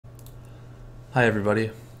Hi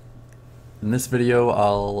everybody. In this video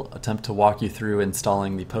I'll attempt to walk you through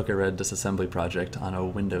installing the pokered disassembly project on a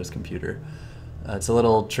Windows computer. It's a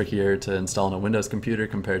little trickier to install on a Windows computer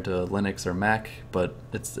compared to Linux or Mac, but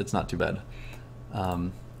it's not too bad.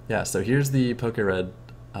 So here's the pokered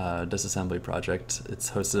disassembly project.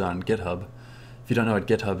 It's hosted on GitHub. If you don't know what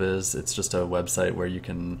GitHub is, it's just a website where you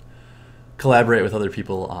can collaborate with other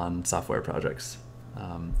people on software projects.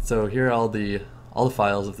 So here are all the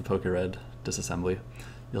files of the pokered disassembly.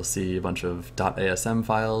 You'll see a bunch of .asm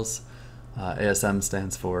files. ASM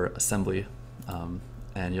stands for assembly,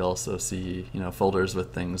 and you'll also see folders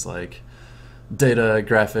with things like data,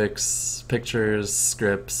 graphics, pictures,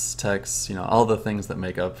 scripts, text, all the things that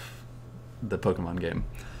make up the Pokemon game.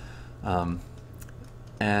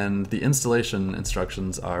 And the installation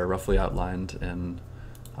instructions are roughly outlined in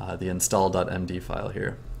the install.md file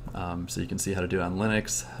here. So you can see how to do it on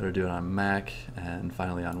Linux, how to do it on Mac, and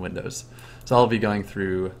finally on Windows. So I'll be going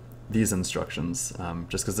through these instructions,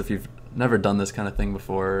 just because if you've never done this kind of thing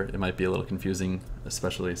before, it might be a little confusing,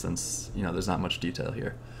 especially since there's not much detail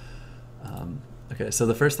here. Okay, so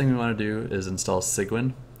the first thing we want to do is install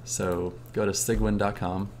Cygwin. So go to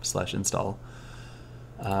cygwin.com/install.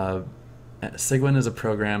 Cygwin is a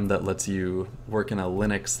program that lets you work in a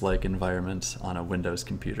Linux-like environment on a Windows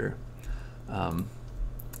computer.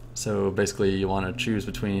 So basically you want to choose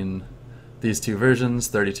between these two versions,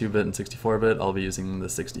 32-bit and 64-bit. I'll be using the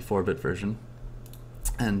 64-bit version.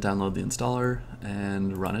 And download the installer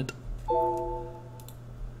and run it.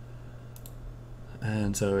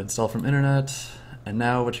 And so install from internet. And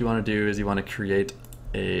now what you want to do is you want to create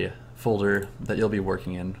a folder that you'll be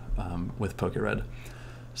working in with pokered.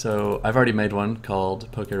 So I've already made one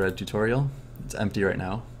called pokered tutorial. It's empty right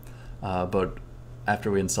now, but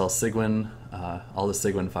after we install Cygwin, all the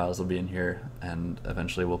Cygwin files will be in here, and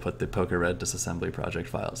eventually we'll put the pokered disassembly project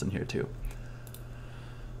files in here too.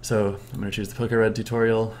 So I'm going to choose the pokered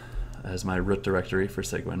tutorial as my root directory for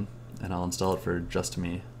Cygwin, and I'll install it for just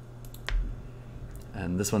me.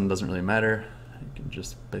 And this one doesn't really matter. You can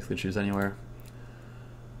just basically choose anywhere.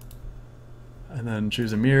 And then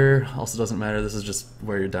choose a mirror, also doesn't matter. This is just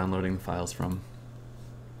where you're downloading the files from.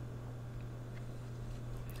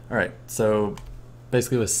 Alright, so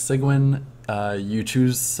basically with Cygwin, you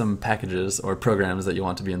choose some packages or programs that you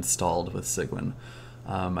want to be installed with Cygwin.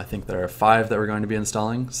 I think there are 5 that we're going to be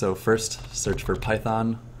installing. So first, search for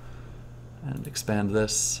Python and expand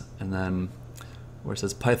this, and then where it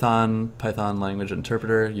says Python language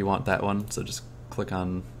interpreter, you want that one, so just click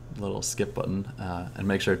on the little skip button and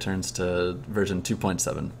make sure it turns to version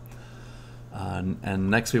 2.7. And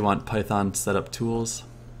next we want Python setup tools.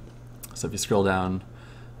 So if you scroll down,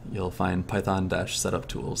 you'll find Python-setup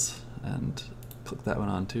tools, and click that one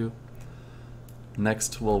on too.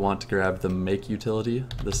 Next we'll want to grab the make utility.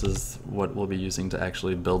 This is what we'll be using to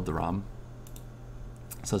actually build the ROM.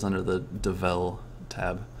 So it's under the devel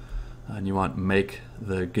tab, and you want make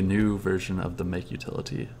the GNU version of the make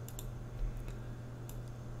utility.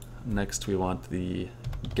 Next we want the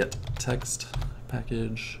get text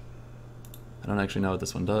package. I don't actually know what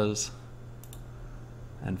this one does.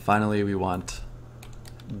 And finally we want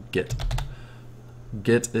Git.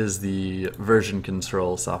 Git is the version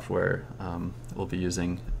control software we'll be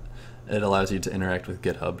using. It allows you to interact with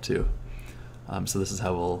GitHub too. So this is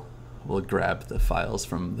how we'll grab the files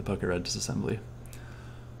from the pokered disassembly.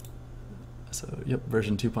 So yep,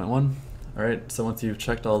 version 2.1. Alright, so once you've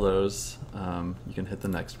checked all those, you can hit the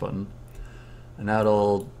next button. And now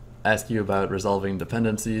it'll ask you about resolving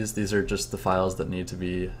dependencies. These are just the files that need to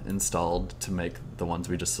be installed to make the ones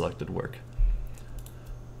we just selected work.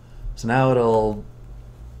 So now it'll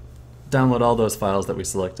download all those files that we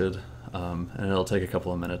selected, and it'll take a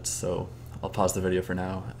couple of minutes, so I'll pause the video for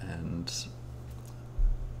now. And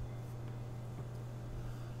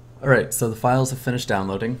alright, so the files have finished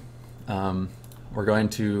downloading. We're going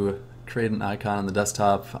to create an icon on the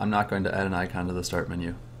desktop. I'm not going to add an icon to the start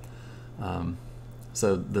menu.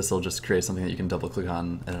 So this will just create something that you can double click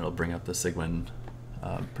on, and it'll bring up the Cygwin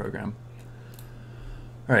program.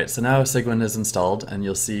 Alright, so now Cygwin is installed, and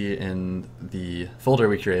you'll see in the folder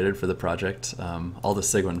we created for the project, all the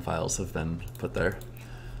Cygwin files have been put there.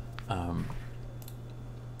 So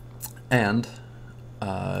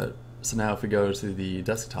now if we go to the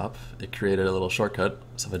desktop, it created a little shortcut.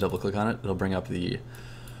 So if I double click on it, it'll bring up the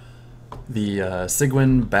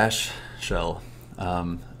Cygwin bash shell.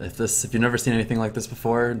 If you've never seen anything like this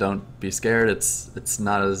before, don't be scared. It's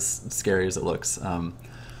not as scary as it looks.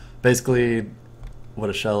 Basically, what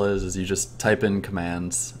a shell is you just type in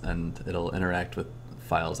commands and it'll interact with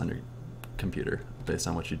files on your computer based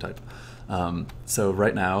on what you type. So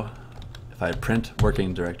right now, if I print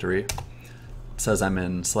working directory, says I'm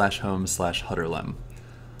in /home/hutterlem.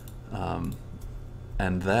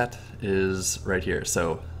 And that is right here.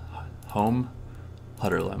 So home,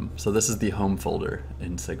 hutterlem. So this is the home folder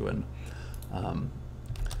in Cygwin. And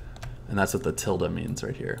that's what the tilde means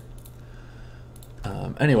right here.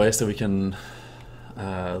 Anyway, so we can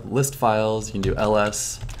list files. You can do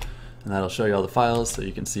ls, and that'll show you all the files. So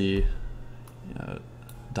you can see, you know,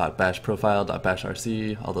 .bash profile, .bash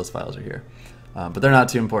rc, all those files are here. But they're not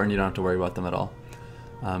too important. You don't have to worry about them at all.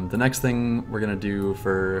 The next thing we're going to do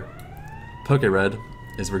for pokered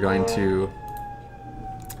is we're going to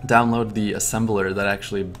download the assembler that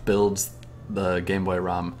actually builds the Game Boy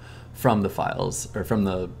ROM from the files, or from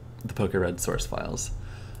the pokered source files.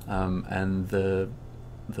 And the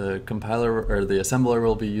compiler, or the assembler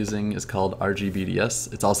we'll be using, is called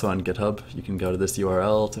RGBDS. It's also on GitHub. You can go to this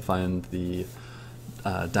URL to find the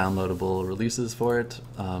downloadable releases for it.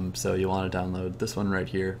 So you want to download this one right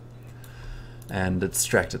here and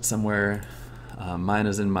extract it somewhere. Mine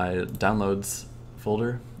is in my downloads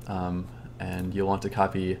folder, and you'll want to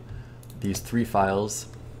copy these 3 files.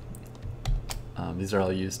 These are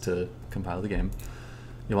all used to compile the game.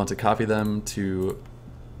 You'll want to copy them to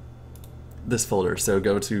this folder. So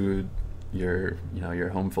go to your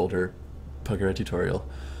home folder, pokered tutorial.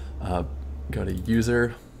 Go to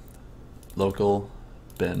user, local,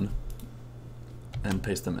 bin, and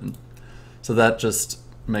paste them in. So that just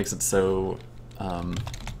makes it so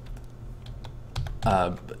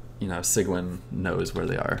Cygwin knows where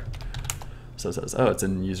they are. So it says, oh, it's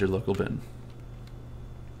in user local bin.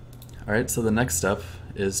 All right, so the next step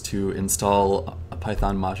is to install a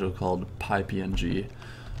Python module called pypng.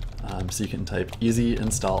 So you can type easy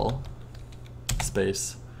install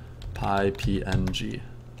space pypng.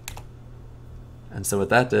 And so what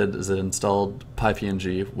that did is it installed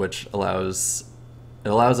pypng, which allows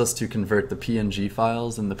us to convert the PNG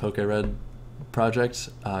files in the pokered project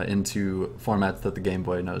into formats that the Game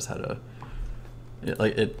Boy knows how to.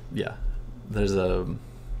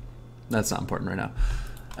 That's not important right now.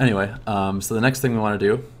 Anyway, so the next thing we want to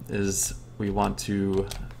do is we want to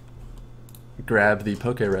grab the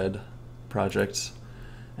pokered project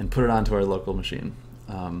and put it onto our local machine.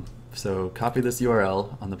 So copy this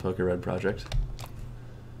URL on the pokered project,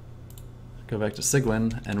 go back to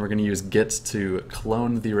Cygwin, and we're going to use git to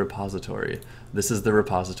clone the repository. This is the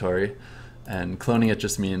repository, and cloning it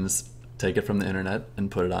just means take it from the internet and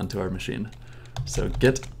put it onto our machine. So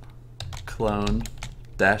git clone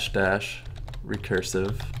 --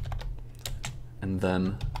 recursive, and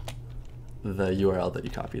then the URL that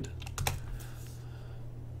you copied.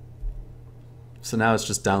 So now it's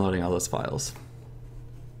just downloading all those files.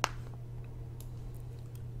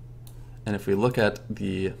 And if we look at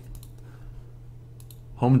the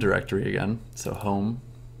home directory again, so home,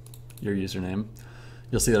 your username,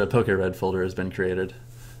 you'll see that a pokered folder has been created.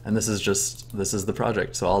 And this is the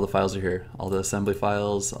project. So all the files are here, all the assembly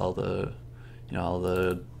files, all the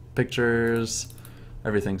pictures,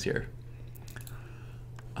 everything's here.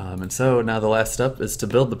 And so now the last step is to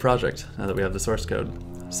build the project, now that we have the source code.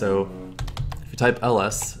 So if you type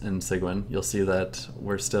ls in Cygwin, you'll see that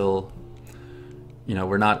we're still,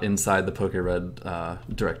 we're not inside the pokered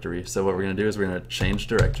directory. So what we're going to do is we're going to change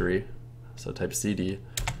directory, so type cd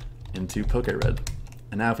into pokered.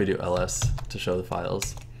 And now if we do ls to show the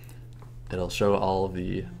files, it'll show all of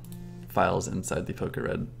the files inside the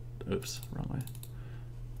pokered. Oops, wrong way.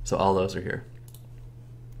 So all those are here.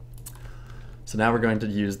 So now we're going to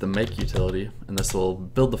use the make utility, and this will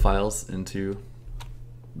build the files into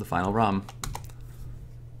the final ROM.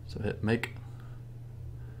 So hit make,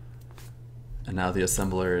 and now the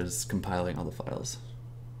assembler is compiling all the files.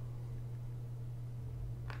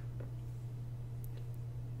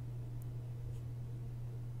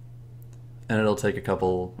 And it'll take it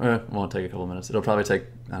won't take a couple minutes. It'll probably take,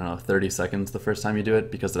 30 seconds the first time you do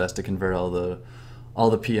it, because it has to convert all the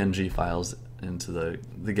PNG files into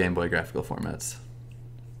the Game Boy graphical formats.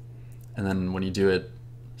 And then when you do it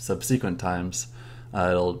subsequent times,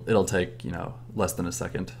 it'll take less than a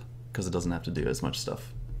second, because it doesn't have to do as much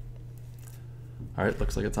stuff. All right,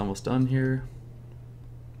 looks like it's almost done here.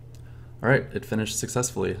 All right, it finished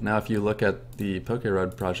successfully. Now if you look at the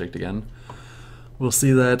pokered project again, we'll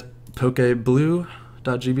see that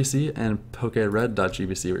pokeblue.gbc and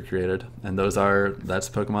pokered.gbc were created, and that's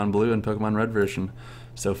Pokemon Blue and Pokemon Red version.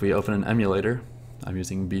 So if we open an emulator, I'm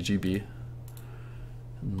using BGB,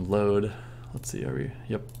 and load, let's see,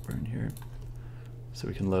 yep, we're in here. So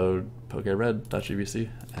we can load pokered.gbc,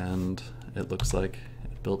 and it looks like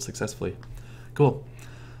it built successfully. Cool.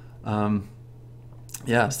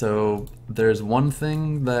 Yeah, so there's one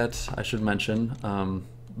thing that I should mention.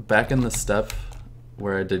 Back in the step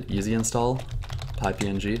where I did easy install,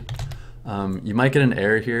 .py.png. You might get an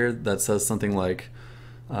error here that says something like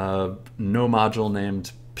no module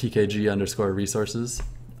named pkg_resources.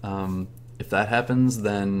 If that happens,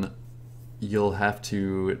 then you'll have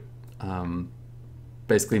to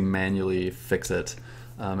basically manually fix it.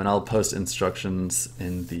 And I'll post instructions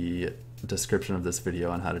in the description of this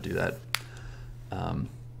video on how to do that.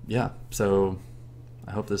 Yeah, so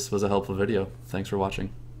I hope this was a helpful video. Thanks for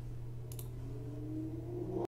watching.